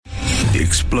the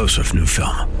explosive new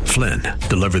film, Flynn,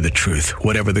 Deliver the Truth,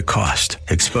 Whatever the Cost,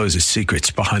 exposes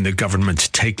secrets behind the government's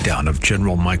takedown of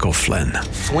General Michael Flynn.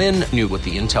 Flynn knew what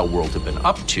the intel world had been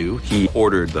up to. He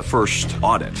ordered the first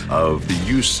audit of the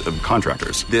use of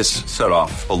contractors. This set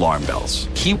off alarm bells.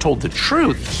 He told the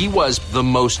truth. He was the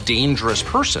most dangerous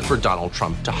person for Donald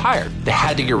Trump to hire. They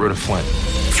had to get rid of Flynn.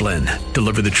 Flynn,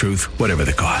 Deliver the Truth, Whatever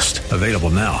the Cost. Available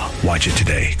now. Watch it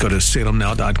today. Go to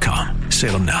salemnow.com.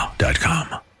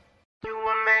 salemnow.com. You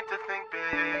were made to think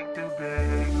big, too big,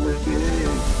 big.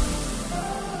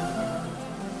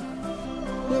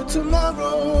 But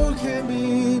tomorrow can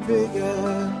be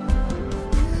bigger.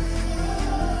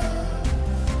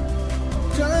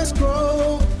 Just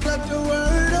grow, let the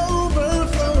word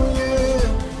overflow, yeah.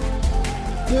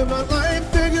 Live a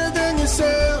life bigger than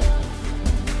yourself.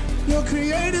 You're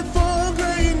created for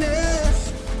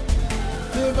greatness.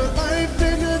 Live a life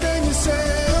bigger than yourself.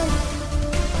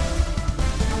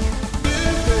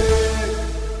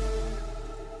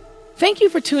 Thank you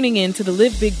for tuning in to the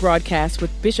Live Big broadcast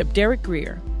with Bishop Derek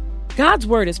Grier. God's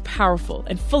word is powerful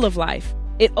and full of life.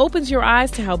 It opens your eyes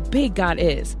to how big God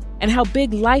is and how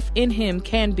big life in Him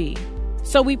can be.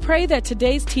 So we pray that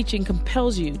today's teaching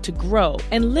compels you to grow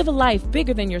and live a life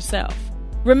bigger than yourself.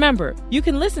 Remember, you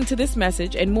can listen to this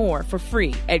message and more for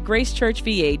free at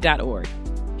gracechurchva.org.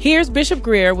 Here's Bishop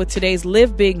Grier with today's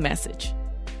Live Big message.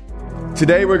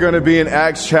 Today we're going to be in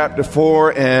Acts chapter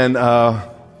 4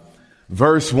 and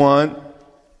verse 1.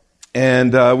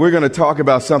 And we're going to talk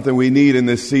about something we need in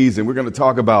this season. We're going to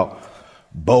talk about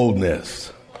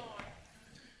boldness.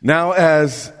 Now,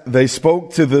 as they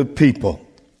spoke to the people,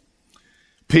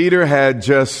 Peter had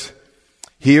just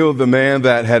healed the man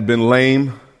that had been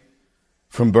lame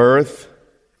from birth,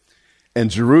 and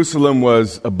Jerusalem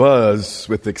was abuzz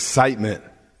with excitement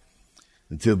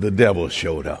until the devil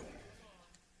showed up.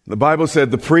 The Bible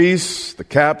said the priests, the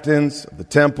captains of the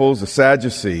temples, the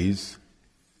Sadducees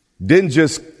didn't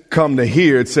just come to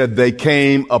hear, it said they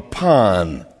came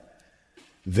upon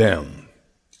them.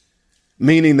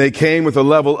 Meaning they came with a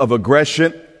level of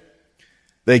aggression.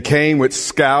 They came with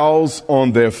scowls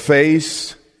on their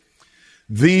face.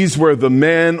 These were the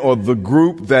men or the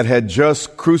group that had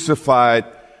just crucified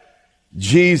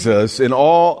Jesus, and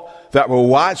all that were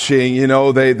watching,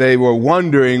 they were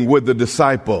wondering, would the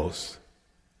disciples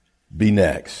be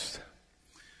next?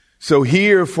 So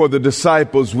here for the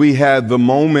disciples, we had the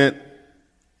moment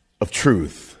of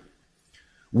truth.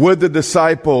 Would the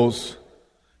disciples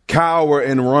cower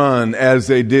and run as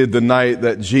they did the night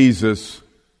that Jesus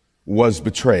was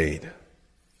betrayed?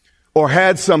 Or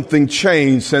had something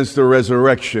changed since the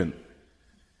resurrection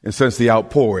and since the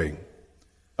outpouring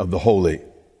of the Holy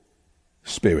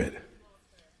Spirit?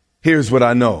 Here's what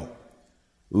I know.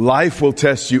 Life will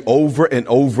test you over and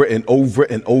over and over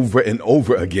and over and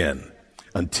over again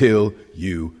until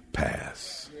you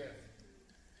pass.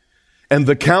 And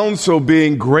the council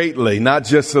being greatly, not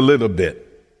just a little bit,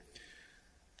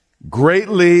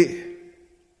 greatly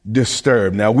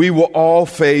disturbed. Now, we will all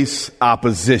face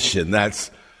opposition. That's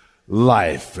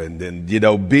life. And then,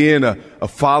 being a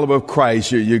follower of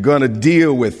Christ, you're going to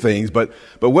deal with things. But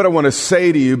what I want to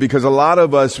say to you, because a lot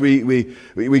of us, we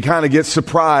kind of get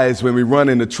surprised when we run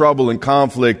into trouble and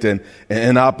conflict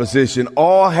and opposition.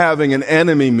 All having an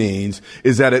enemy means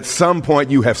is that at some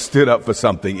point you have stood up for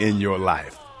something in your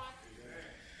life.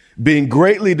 Being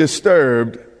greatly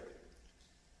disturbed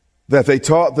that they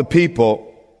taught the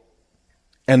people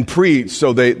and preached,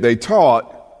 so they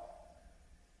taught.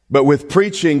 But with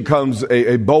preaching comes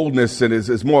a boldness, and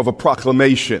is more of a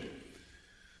proclamation.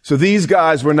 So these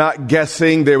guys were not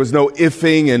guessing. There was no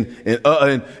ifing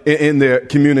in their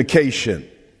communication.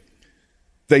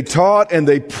 They taught and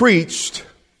they preached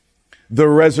the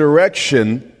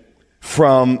resurrection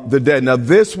from the dead. Now,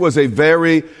 this was a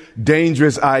very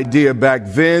dangerous idea back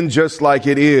then, just like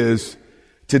it is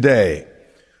today.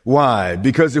 Why?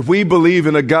 Because if we believe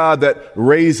in a God that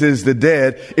raises the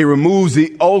dead, it removes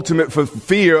the ultimate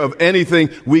fear of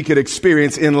anything we could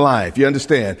experience in life. You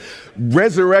understand?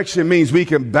 Resurrection means we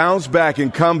can bounce back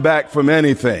and come back from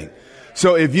anything.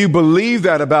 So if you believe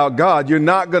that about God, you're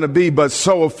not going to be but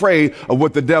so afraid of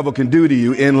what the devil can do to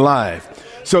you in life.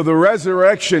 So the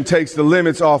resurrection takes the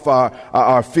limits off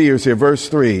our fears here. Verse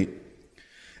 3.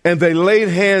 And they laid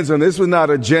hands on, this was not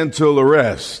a gentle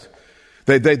arrest.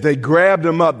 They grabbed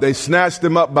them up. They snatched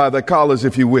them up by the collars,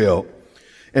 if you will,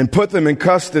 and put them in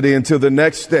custody until the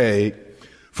next day.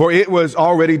 For it was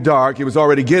already dark. It was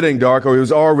already getting dark, or it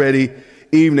was already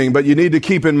evening, but you need to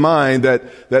keep in mind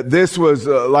that this was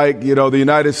like, the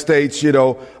United States,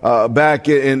 back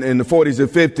in the 40s and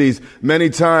 50s. Many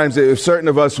times, if certain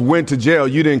of us went to jail,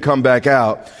 you didn't come back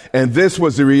out. And this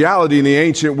was the reality in the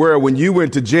ancient world. When you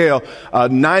went to jail,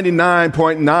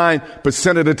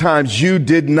 99.9% of the times you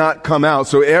did not come out.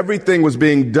 So everything was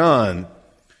being done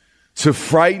to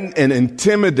frighten and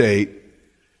intimidate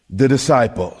the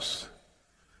disciples.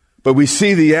 But we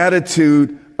see the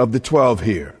attitude of the 12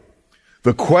 here.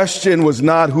 The question was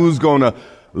not who's going to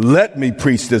let me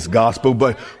preach this gospel,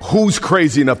 but who's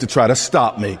crazy enough to try to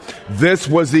stop me. This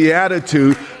was the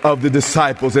attitude of the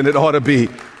disciples, and it ought to be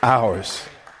ours.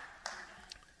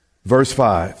 Verse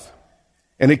 5.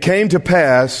 And it came to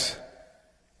pass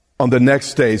on the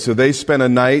next day, so they spent a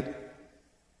night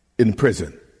in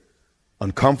prison.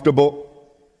 Uncomfortable,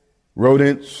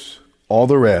 rodents, all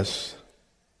the rest.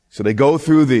 So they go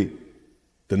through the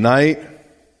night.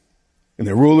 And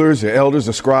the rulers, the elders,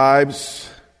 the scribes,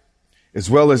 as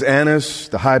well as Annas,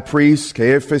 the high priest,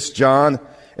 Caiaphas, John,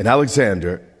 and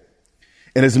Alexander,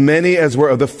 and as many as were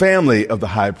of the family of the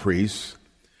high priest,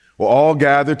 were all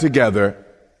gathered together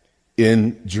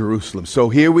in Jerusalem. So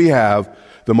here we have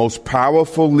the most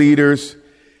powerful leaders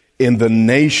in the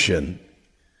nation,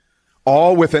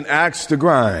 all with an axe to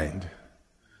grind,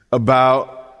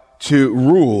 about to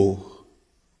rule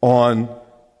on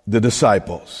the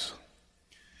disciples.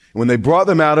 When they brought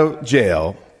them out of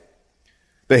jail,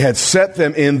 they had set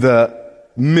them in the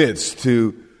midst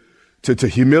to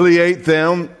humiliate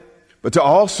them, but to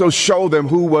also show them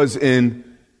who was in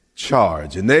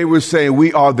charge. And they were saying,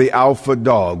 we are the alpha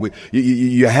dog.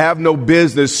 You have no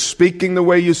business speaking the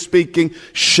way you're speaking,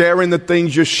 sharing the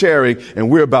things you're sharing, and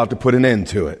we're about to put an end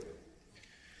to it.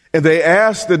 And they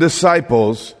asked the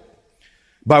disciples,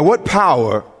 by what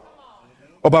power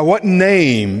or by what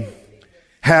name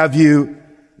have you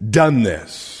done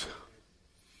this?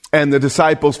 And the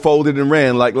disciples folded and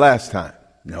ran like last time.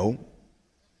 No.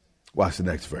 Watch the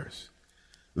next verse.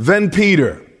 Then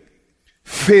Peter,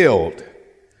 filled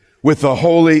with the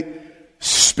Holy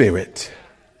Spirit.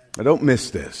 Now don't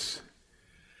miss this.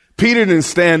 Peter didn't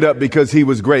stand up because he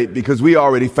was great, because we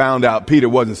already found out Peter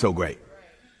wasn't so great.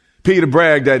 Peter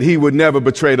bragged that he would never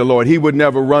betray the Lord. He would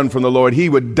never run from the Lord. He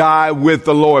would die with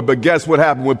the Lord. But guess what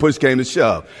happened when push came to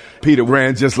shove? Peter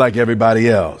ran just like everybody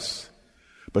else.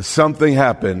 But something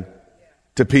happened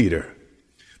to Peter.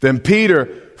 Then Peter,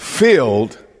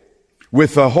 filled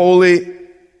with the Holy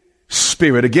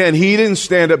Spirit. Again, he didn't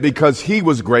stand up because he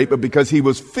was great, but because he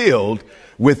was filled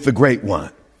with the Great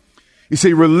One. You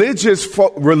see,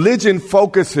 religion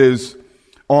focuses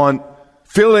on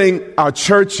filling our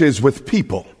churches with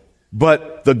people.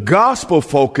 But the gospel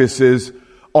focuses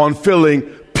on filling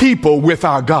people with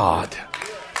our God.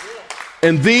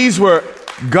 And these were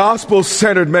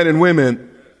gospel-centered men and women,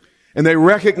 and they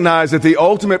recognized that the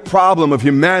ultimate problem of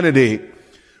humanity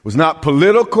was not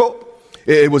political,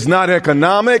 it was not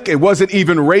economic, it wasn't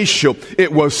even racial,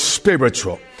 it was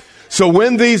spiritual. So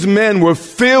when these men were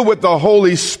filled with the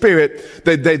Holy Spirit,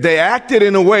 they acted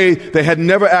in a way they had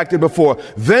never acted before.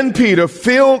 Then Peter,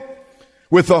 filled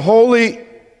with the Holy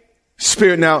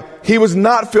Spirit. Now, he was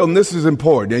not filled, and this is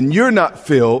important, and you're not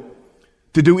filled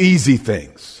to do easy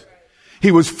things.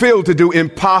 He was filled to do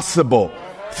impossible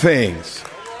things.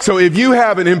 So if you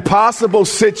have an impossible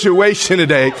situation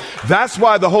today, that's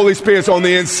why the Holy Spirit's on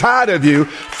the inside of you,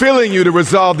 filling you to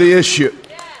resolve the issue.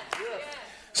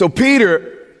 So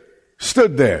Peter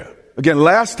stood there. Again,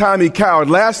 last time he cowered,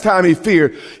 last time he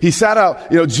feared, he sat out.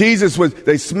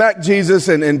 They smacked Jesus.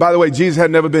 And by the way, Jesus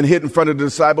had never been hit in front of the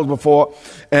disciples before.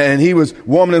 And he was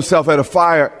warming himself at a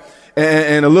fire.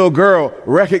 And a little girl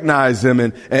recognized him.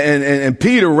 And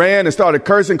Peter ran and started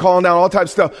cursing, calling down all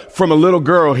types of stuff from a little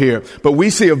girl here. But we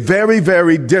see a very,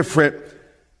 very different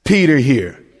Peter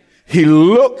here. He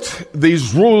looked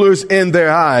these rulers in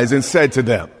their eyes and said to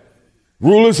them,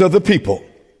 rulers of the people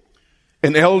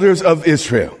and elders of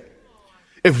Israel,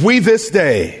 if we this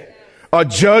day are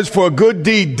judged for a good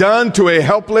deed done to a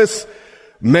helpless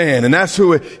man, and that's who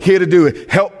we're here to do,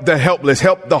 help the helpless,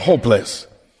 help the hopeless,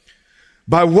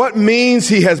 by what means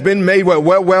he has been made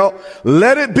well,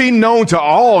 let it be known to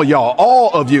all y'all, all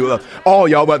of you, all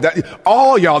y'all,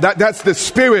 that's the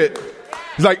Spirit.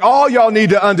 It's like all y'all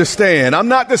need to understand, I'm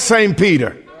not the same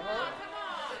Peter.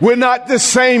 We're not the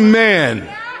same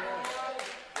man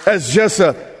as just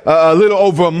a little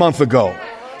over a month ago.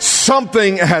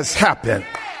 Something has happened.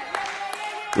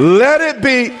 Let it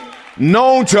be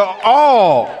known to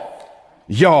all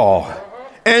y'all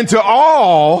and to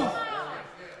all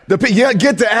the people. Yeah,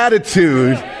 get the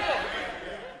attitude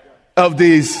of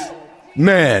these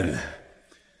men.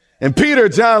 And Peter,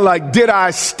 John, like, did I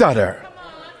stutter?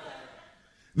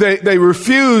 They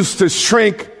refuse to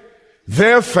shrink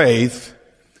their faith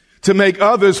to make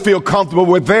others feel comfortable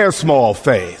with their small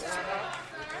faith.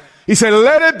 He said,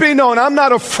 let it be known, I'm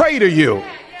not afraid of you.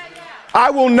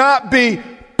 I will not be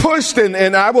pushed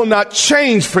and I will not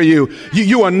change for you.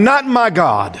 You are not my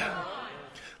God.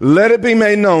 Let it be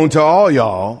made known to all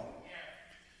y'all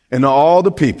and to all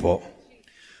the people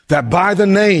that by the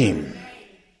name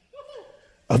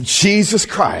of Jesus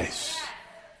Christ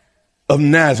of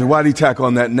Nazareth. Why did he tack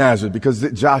on that Nazareth? Because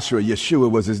Joshua, Yeshua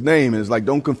was his name. And it's like,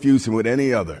 don't confuse him with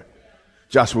any other.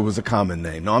 Joshua was a common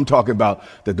name. No, I'm talking about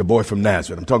the boy from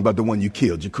Nazareth. I'm talking about the one you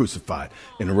killed, you crucified,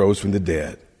 and arose from the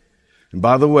dead. And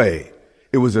by the way,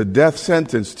 it was a death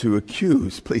sentence to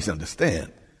accuse. Please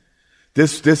understand.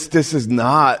 This is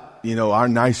not, our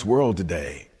nice world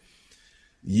today.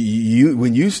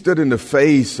 When you stood in the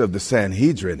face of the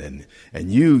Sanhedrin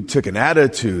and you took an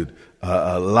attitude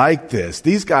like this,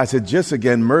 these guys had just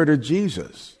again murdered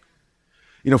Jesus.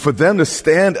 For them to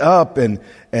stand up and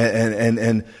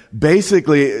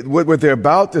basically what they're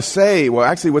about to say, well,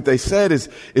 actually what they said is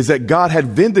that God had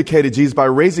vindicated Jesus by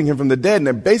raising him from the dead. And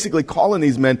they're basically calling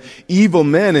these men evil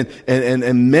men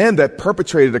and men that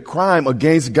perpetrated a crime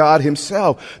against God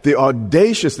himself. The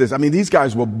audaciousness. I mean, these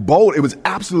guys were bold. It was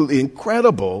absolutely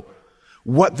incredible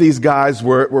what these guys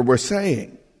were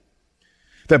saying.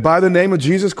 That by the name of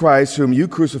Jesus Christ, whom you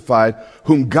crucified,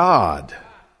 whom God,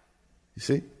 you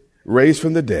see, raised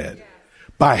from the dead,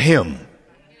 by him,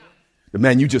 the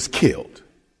man you just killed,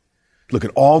 look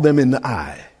at all them in the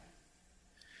eye.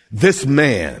 This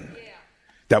man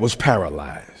that was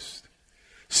paralyzed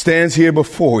stands here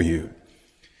before you.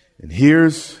 And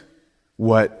here's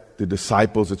what the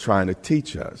disciples are trying to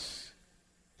teach us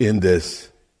in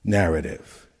this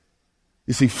narrative.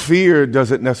 You see, fear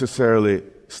doesn't necessarily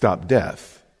stop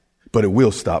death, but it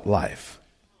will stop life.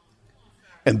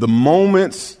 And the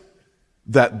moments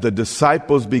that the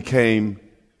disciples became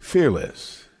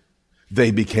fearless, they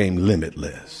became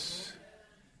limitless.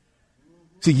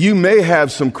 See, you may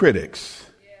have some critics,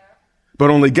 but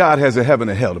only God has a heaven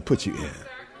and hell to put you in.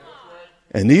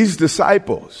 And these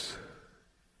disciples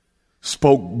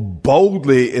spoke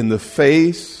boldly in the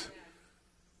face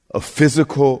of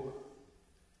physical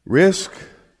risk,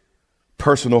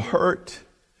 personal hurt.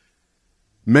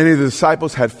 Many of the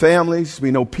disciples had families.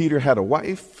 We know Peter had a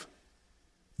wife.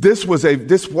 This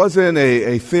wasn't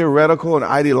a theoretical and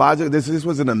ideological. This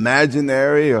was an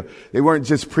imaginary. They weren't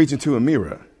just preaching to a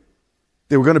mirror.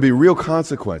 There were going to be real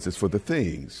consequences for the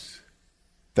things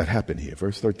that happened here.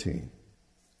 Verse 13.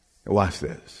 And watch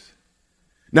this.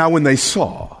 Now, when they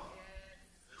saw,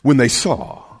 and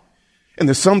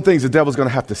there's some things the devil's going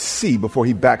to have to see before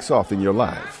he backs off in your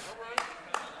life.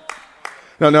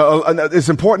 No, it's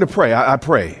important to pray. I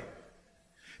pray.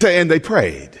 And they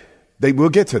prayed. We'll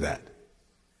get to that.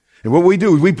 And what we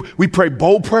do is we pray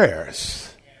bold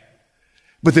prayers,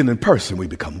 but then in person we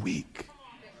become weak.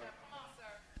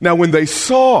 Now, when they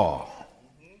saw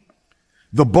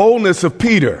the boldness of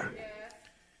Peter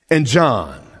and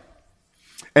John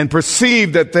and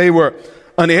perceived that they were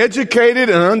uneducated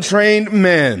and untrained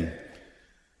men,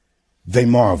 they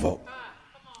marveled.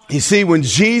 You see, when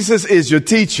Jesus is your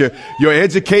teacher, your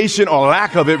education or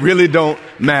lack of it really don't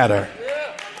matter.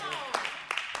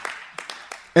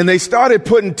 And they started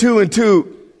putting two and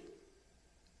two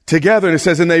together. And it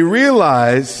says, and they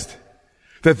realized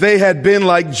that they had been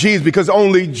like Jesus because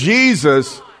only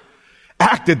Jesus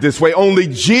acted this way. Only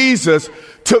Jesus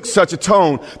took such a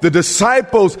tone. The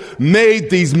disciples made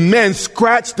these men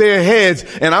scratch their heads.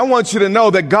 And I want you to know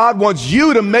that God wants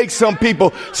you to make some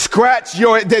people scratch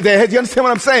their heads. You understand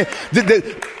what I'm saying?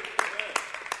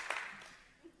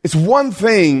 It's one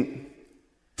thing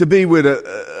to be with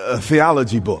a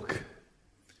theology book.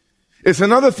 It's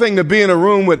another thing to be in a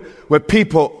room with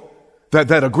people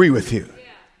that agree with you.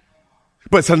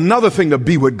 But it's another thing to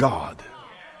be with God.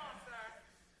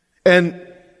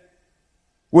 And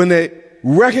when they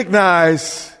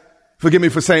recognize, forgive me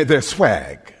for saying it, their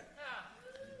swag.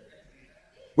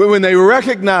 When they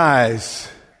recognize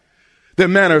their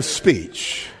manner of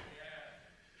speech.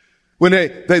 When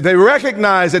they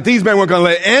recognize that these men weren't going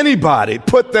to let anybody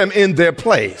put them in their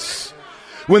place.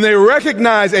 When they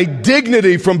recognize a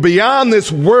dignity from beyond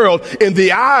this world in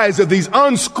the eyes of these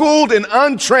unschooled and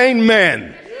untrained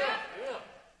men.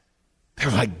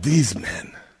 They're like, these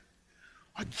men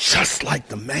are just like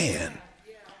the man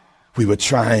we were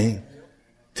trying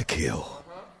to kill.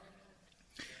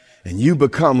 And you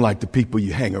become like the people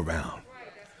you hang around,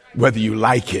 whether you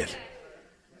like it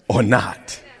or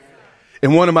not.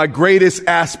 And one of my greatest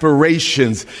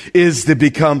aspirations is to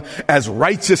become as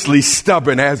righteously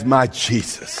stubborn as my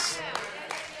Jesus.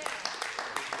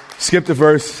 Skip to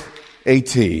verse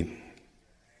 18.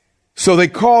 So they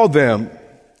called them.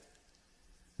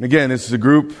 And again, this is a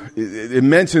group. It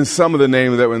mentions some of the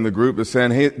names that were in the group. The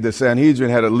Sanhedrin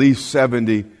had at least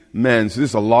 70 men. So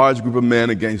this is a large group of men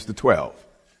against the 12.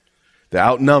 They're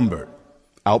outnumbered,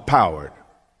 outpowered.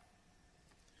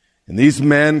 And these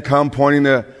men come pointing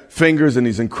their fingers in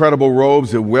these incredible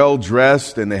robes. They're well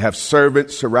dressed and they have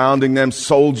servants surrounding them,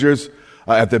 soldiers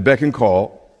at their beck and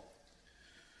call.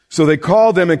 So they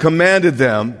called them and commanded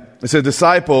them and said,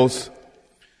 disciples,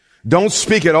 don't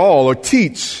speak at all or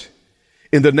teach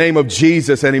in the name of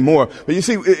Jesus anymore. But you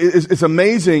see, it's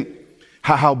amazing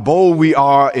how bold we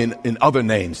are in other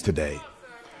names today.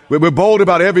 We're bold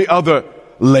about every other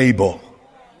label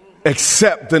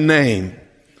except the name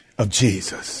of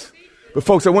Jesus. But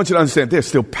folks, I want you to understand there's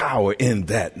still power in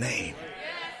that name.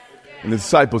 And the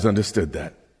disciples understood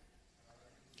that.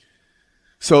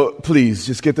 So please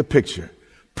just get the picture.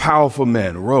 Powerful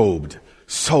men, robed,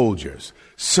 soldiers,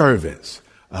 servants.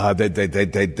 They're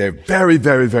very,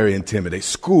 very, very intimidating.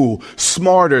 School,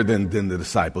 smarter than the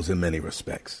disciples in many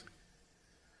respects.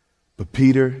 But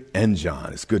Peter and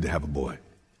John, it's good to have a boy,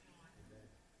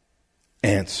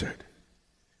 answered.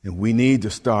 And we need to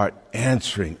start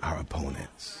answering our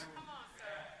opponents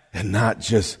and not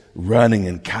just running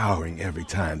and cowering every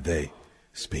time they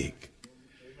speak.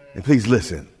 And please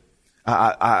listen.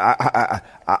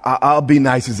 I'll be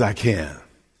nice as I can,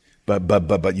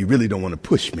 but you really don't want to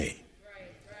push me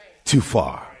too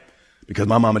far because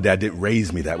my mom and dad didn't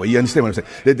raise me that way. You understand what I'm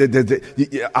saying?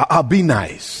 I'll be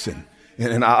nice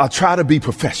and I'll try to be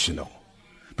professional,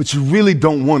 but you really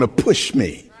don't want to push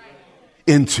me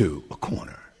into a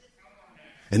corner.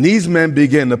 And these men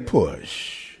began to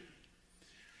push.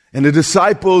 And the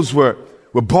disciples were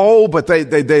bold, but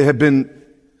they had been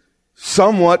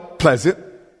somewhat pleasant.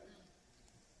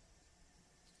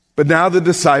 But now the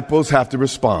disciples have to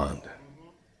respond.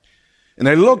 And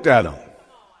they looked at him.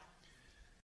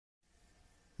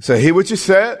 Say, hear what you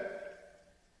said?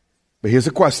 But here's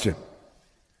a question.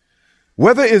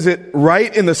 Whether is it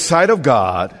right in the sight of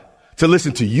God to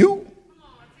listen to you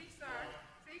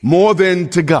more than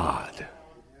to God?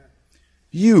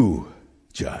 You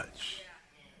judge.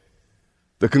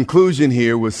 The conclusion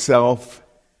here was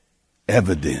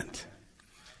self-evident.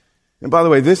 And by the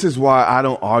way, this is why I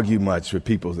don't argue much with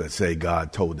people that say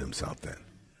God told them something.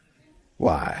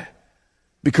 Why?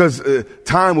 Because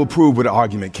time will prove what an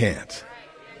argument can't.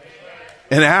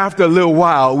 And after a little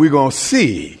while, we're going to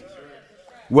see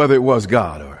whether it was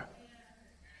God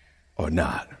or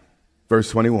not. Verse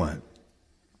 21.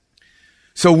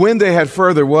 So when they had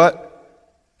further what?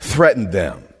 Threatened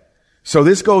them. So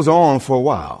this goes on for a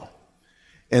while.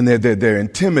 And they're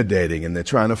intimidating and they're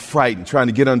trying to frighten, trying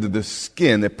to get under the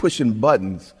skin. They're pushing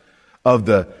buttons of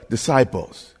the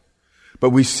disciples.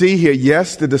 But we see here,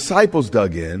 yes, the disciples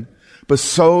dug in, but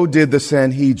so did the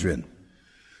Sanhedrin.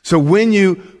 So when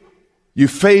you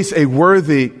face a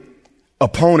worthy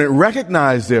opponent,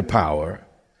 recognize their power,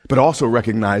 but also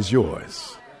recognize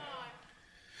yours.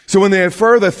 So when they had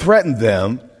further threatened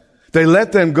them, they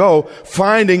let them go,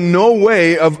 finding no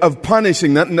way of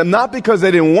punishing them, not because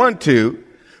they didn't want to,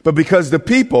 but because the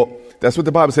people, that's what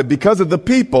the Bible said, because of the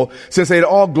people, since they had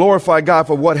all glorified God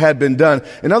for what had been done.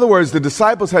 In other words, the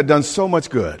disciples had done so much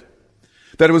good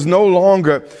that it was no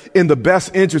longer in the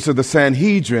best interest of the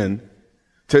Sanhedrin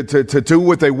to do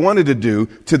what they wanted to do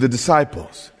to the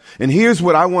disciples. And here's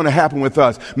what I want to happen with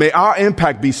us. May our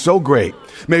impact be so great.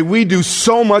 May we do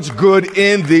so much good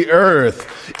in the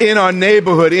earth, in our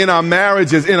neighborhood, in our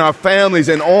marriages, in our families,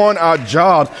 and on our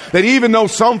jobs, that even though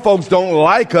some folks don't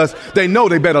like us, they know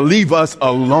they better leave us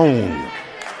alone.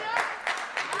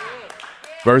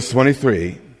 Verse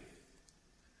 23.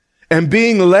 And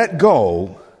being let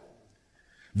go,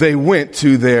 they went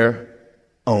to their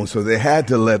own. So they had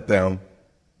to let them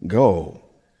go.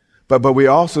 But we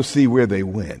also see where they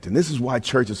went. And this is why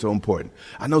church is so important.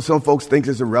 I know some folks think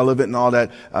it's irrelevant and all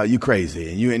that. You crazy.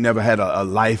 And you ain't never had a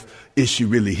life issue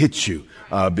really hit you.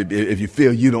 If you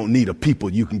feel you don't need a people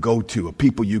you can go to, a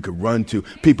people you could run to,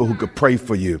 people who could pray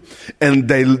for you. And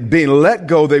they being let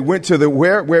go, they went to the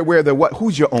where the what?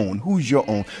 Who's your own? Who's your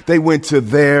own? They went to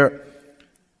their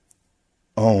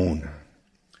own.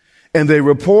 And they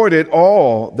reported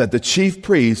all that the chief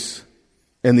priests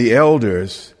and the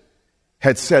elders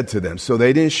had said to them. So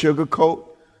they didn't sugarcoat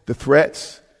the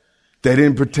threats. They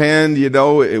didn't pretend,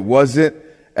 it wasn't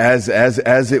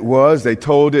as it was. They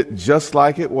told it just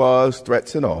like it was,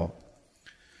 threats and all.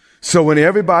 So when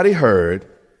everybody heard,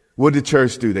 what did the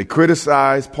church do? They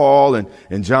criticized Paul and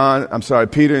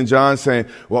Peter and John, saying,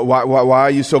 why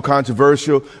are you so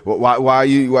controversial? Why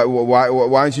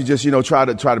don't you just, try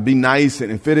to be nice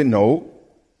and fit it? No.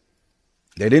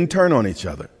 They didn't turn on each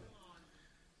other.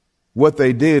 What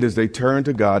they did is they turned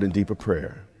to God in deeper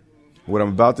prayer. What I'm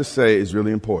about to say is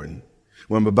really important.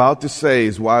 What I'm about to say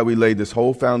is why we laid this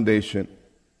whole foundation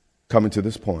coming to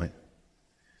this point.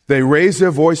 They raised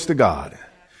their voice to God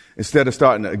instead of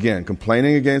starting, again,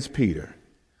 complaining against Peter,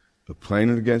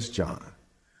 complaining against John.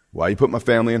 Why you put my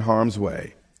family in harm's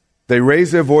way? They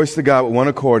raised their voice to God with one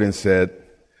accord and said,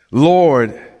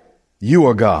 Lord, you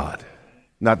are God,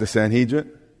 not the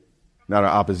Sanhedrin, not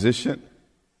our opposition,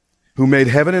 who made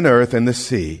heaven and earth and the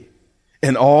sea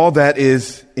and all that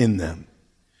is in them.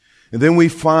 And then we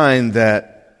find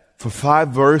that for 5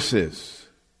 verses,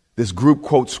 this group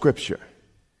quotes scripture.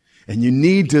 And you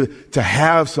need to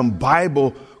have some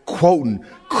Bible quoting,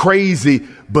 crazy,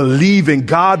 believing,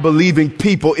 God-believing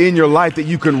people in your life that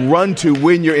you can run to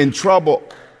when you're in trouble.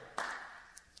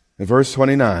 In verse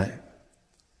 29,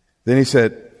 then he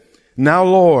said, now,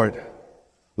 Lord,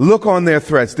 look on their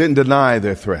threats. Didn't deny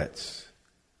their threats.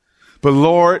 But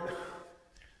Lord,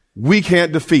 we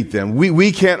can't defeat them.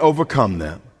 We can't overcome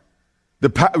them.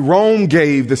 Rome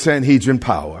gave the Sanhedrin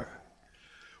power.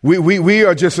 We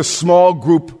are just a small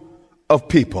group of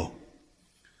people.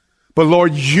 But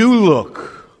Lord, you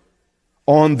look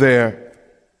on their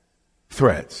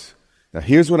threats. Now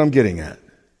here's what I'm getting at.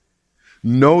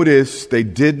 Notice they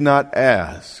did not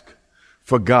ask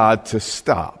for God to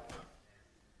stop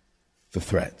the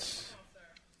threats.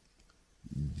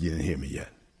 You didn't hear me yet.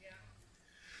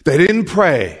 They didn't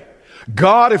pray,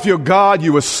 God, if you're God,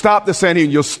 you will stop the Sanhedrin,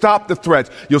 you'll stop the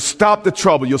threats, you'll stop the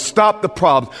trouble, you'll stop the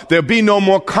problems. There'll be no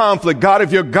more conflict. God,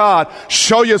 if you're God,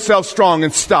 show yourself strong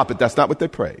and stop it. That's not what they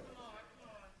prayed.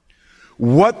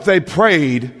 What they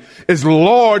prayed is,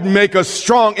 Lord, make us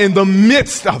strong in the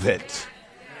midst of it.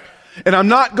 And I'm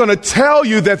not going to tell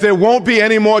you that there won't be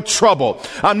any more trouble.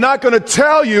 I'm not going to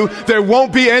tell you there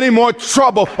won't be any more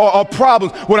trouble or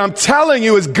problems. What I'm telling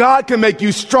you is God can make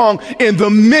you strong in the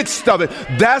midst of it.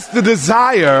 That's the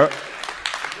desire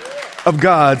of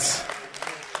God's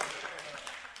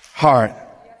heart.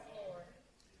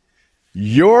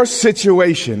 Your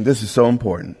situation, this is so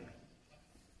important.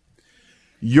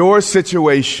 Your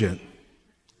situation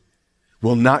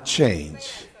will not change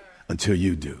until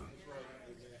you do.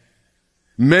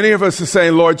 Many of us are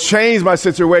saying, Lord, change my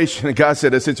situation. And God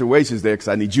said, the situation's there because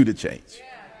I need you to change.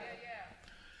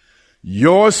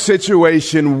 Your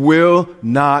situation will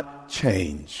not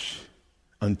change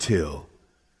until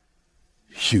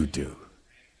you do.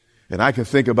 And I can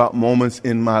think about moments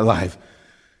in my life,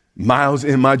 miles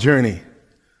in my journey.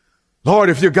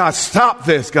 Lord, if you're God, stop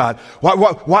this, God.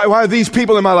 Why are these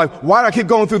people in my life? Why do I keep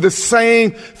going through the same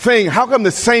thing? How come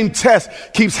the same test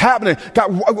keeps happening? God,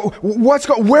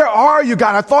 where are you,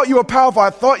 God? I thought you were powerful. I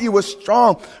thought you were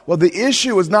strong. Well, the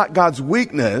issue was not God's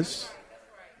weakness.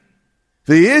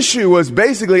 The issue was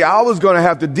basically I was going to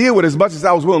have to deal with as much as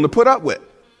I was willing to put up with.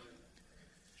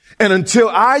 And until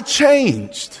I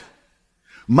changed,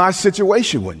 my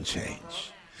situation wouldn't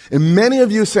change. And many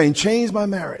of you are saying, change my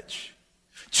marriage.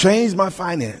 Change my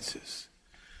finances.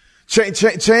 Change,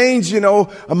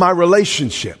 my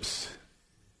relationships.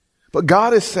 But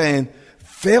God is saying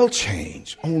they'll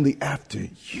change only after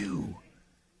you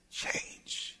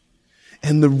change.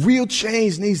 And the real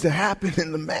change needs to happen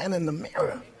in the man in the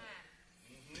mirror.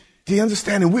 Do you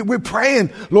understand? And we're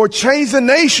praying, Lord, change the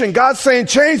nation. God's saying,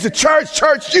 change the church.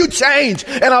 Church, you change,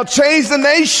 and I'll change the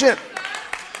nation.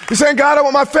 You're saying, God, I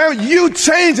want my family. You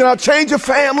change, and I'll change your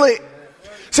family.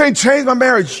 Saying, change my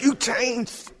marriage. You change,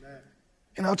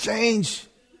 and I'll change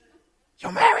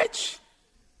your marriage.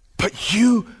 But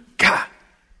you got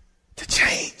to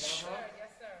change.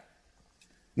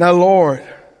 Now, Lord,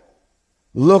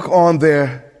 look on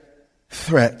their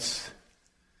threats.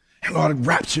 And Lord,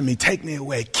 rapture me, take me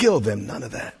away, kill them. None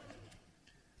of that.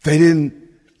 They didn't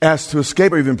ask to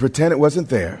escape or even pretend it wasn't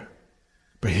there.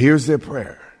 But here's their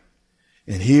prayer.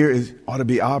 And here ought to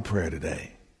be our prayer today.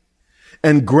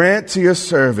 And grant to your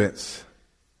servants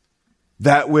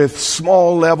that with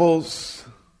small levels,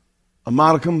 a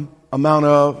modicum amount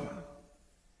of,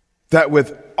 that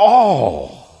with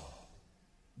all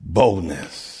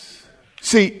boldness.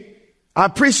 See, I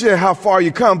appreciate how far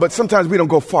you come, but sometimes we don't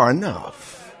go far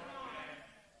enough.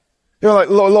 You're like,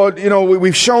 Lord,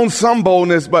 we've shown some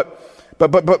boldness, but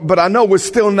I know we're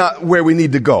still not where we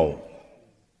need to go.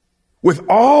 With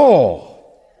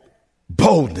all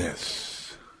boldness,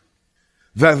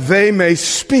 that they may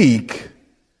speak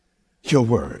your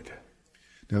word.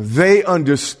 Now, they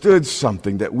understood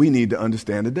something that we need to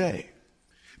understand today.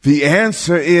 The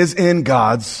answer is in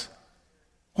God's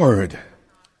word.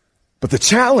 But the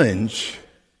challenge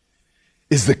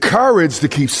is the courage to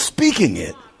keep speaking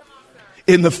it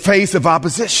in the face of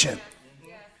opposition.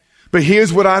 But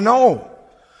here's what I know.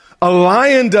 A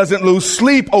lion doesn't lose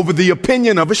sleep over the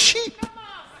opinion of a sheep.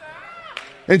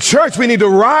 In church, we need to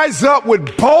rise up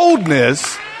with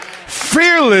boldness,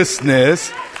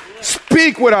 fearlessness,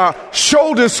 speak with our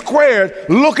shoulders squared,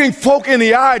 looking folk in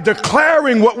the eye,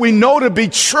 declaring what we know to be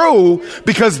true,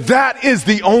 because that is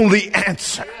the only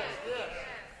answer.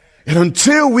 And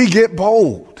until we get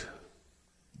bold,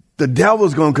 the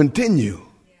devil's going to continue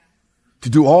to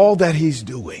do all that he's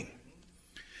doing.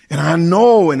 And I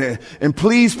know, and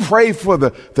please pray for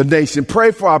the nation,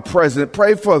 pray for our president,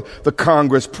 pray for the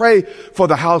Congress, pray for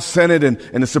the House, Senate, and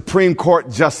the Supreme Court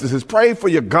justices, pray for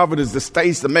your governors, the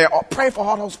states, the mayor, pray for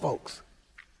all those folks.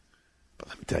 But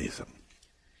let me tell you something.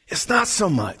 It's not so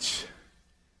much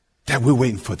that we're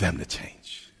waiting for them to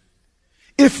change.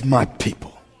 If my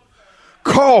people,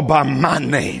 called by my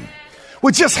name,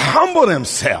 would just humble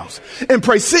themselves and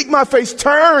pray, seek my face,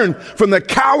 turn from the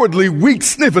cowardly, weak,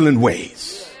 sniveling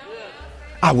ways,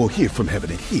 I will hear from heaven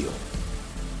and heal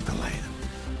the land.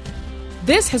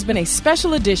 This has been a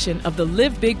special edition of the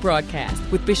Live Big broadcast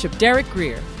with Bishop Derek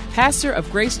Grier, pastor of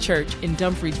Grace Church in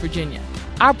Dumfries, Virginia.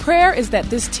 Our prayer is that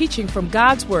this teaching from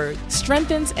God's Word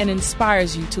strengthens and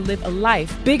inspires you to live a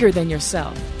life bigger than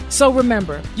yourself. So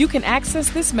remember, you can access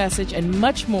this message and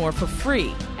much more for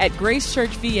free at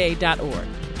gracechurchva.org.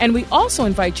 And we also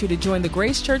invite you to join the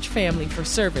Grace Church family for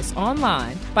service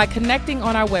online by connecting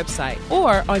on our website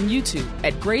or on YouTube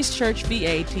at Grace Church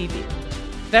VA TV.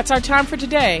 That's our time for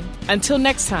today. Until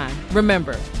next time,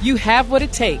 remember, you have what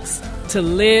it takes to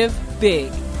live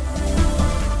big.